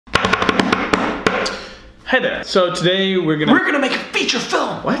Hey there. So today we're gonna make a feature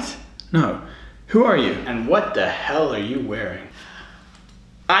film. What? No. Who are you? And what the hell are you wearing?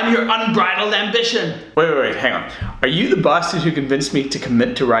 I'm your unbridled ambition. Wait, hang on. Are you the bastard who convinced me to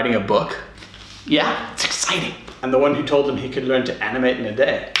commit to writing a book? Yeah, it's exciting. I'm the one who told him he could learn to animate in a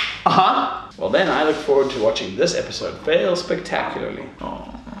day. Uh-huh. Well then, I look forward to watching this episode fail spectacularly. Oh.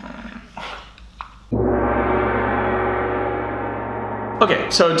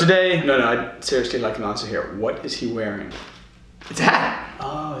 Okay, so today... No, I'd seriously like an answer here. What is he wearing? It's a hat.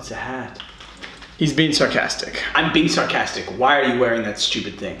 Oh, it's a hat. He's being sarcastic. I'm being sarcastic. Why are you wearing that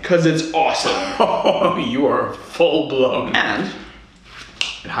stupid thing? Because it's awesome. Oh, you are full blown. And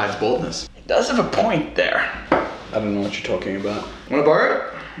it hides boldness. It does have a point there. I don't know what you're talking about. Wanna borrow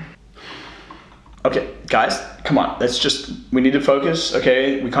it? Okay, guys, come on. We need to focus,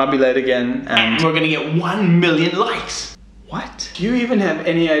 okay? We can't be late again, and we're gonna get 1 million likes. What? Do you even have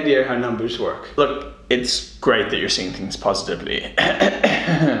any idea how numbers work? Look, it's great that you're seeing things positively.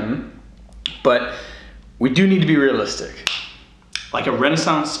 But we do need to be realistic. Like a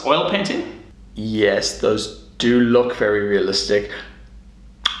Renaissance oil painting? Yes, those do look very realistic.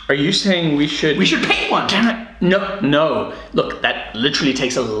 Are you saying we should... We should paint one! Damn it! No. Look, that literally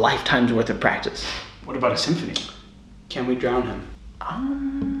takes a lifetime's worth of practice. What about a symphony? Can we drown him?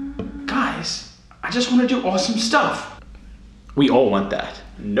 Guys, I just want to do awesome stuff. We all want that.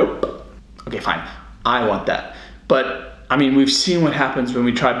 Nope. Okay, fine. I want that. But, I mean, we've seen what happens when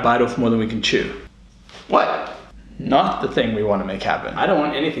we try to bite off more than we can chew. What? Not the thing we want to make happen. I don't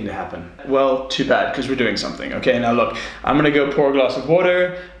want anything to happen. Well, too bad, because we're doing something. Okay, now look, I'm gonna go pour a glass of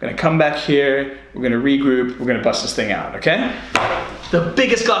water, I'm gonna come back here, we're gonna regroup, we're gonna bust this thing out, okay? The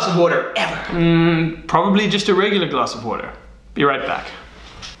biggest glass of water ever. Probably just a regular glass of water. Be right back.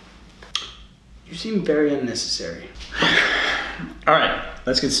 You seem very unnecessary. All right,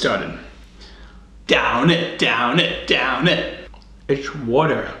 let's get started. Down it, down it, down it. It's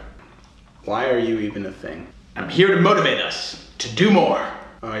water. Why are you even a thing? I'm here to motivate us to do more.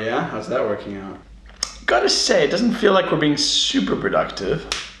 Oh yeah? How's that working out? Gotta say, it doesn't feel like we're being super productive.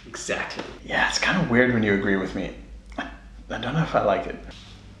 Exactly. Yeah, it's kind of weird when you agree with me. I don't know if I like it.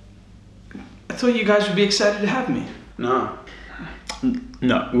 I thought you guys would be excited to have me. No.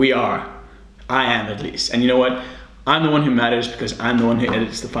 No, we are. I am, at least. And you know what? I'm the one who matters because I'm the one who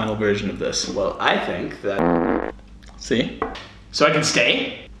edits the final version of this. Well, I think that... See? So I can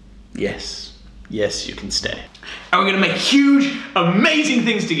stay? Yes. Yes, you can stay. And we're gonna make huge, amazing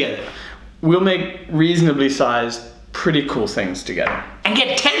things together. We'll make reasonably sized, pretty cool things together. And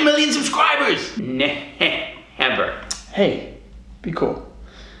get 10 million subscribers! Never. Hey, be cool.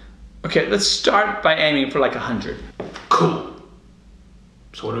 Okay, let's start by aiming for like 100. Cool.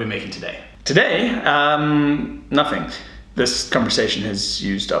 So what are we making today? Today, nothing. This conversation has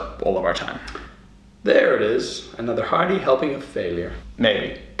used up all of our time. There it is, another hearty helping of failure.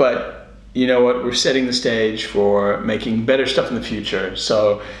 Maybe, but you know what? We're setting the stage for making better stuff in the future.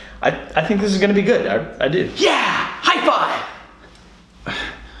 So I think this is gonna be good. I do. Yeah! High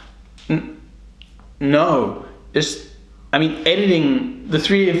five! No, editing the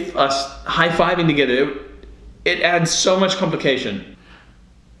three of us high-fiving together, it adds so much complication.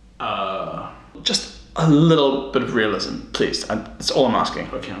 Just a little bit of realism, please. That's all I'm asking.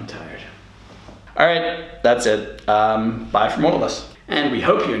 Okay, I'm tired. All right, that's it. Bye from all of us. And we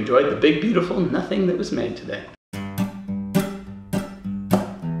hope you enjoyed the big, beautiful nothing that was made today.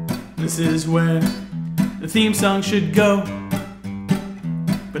 This is where the theme song should go,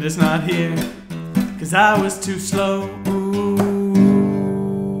 but it's not here, 'cause I was too slow. Ooh.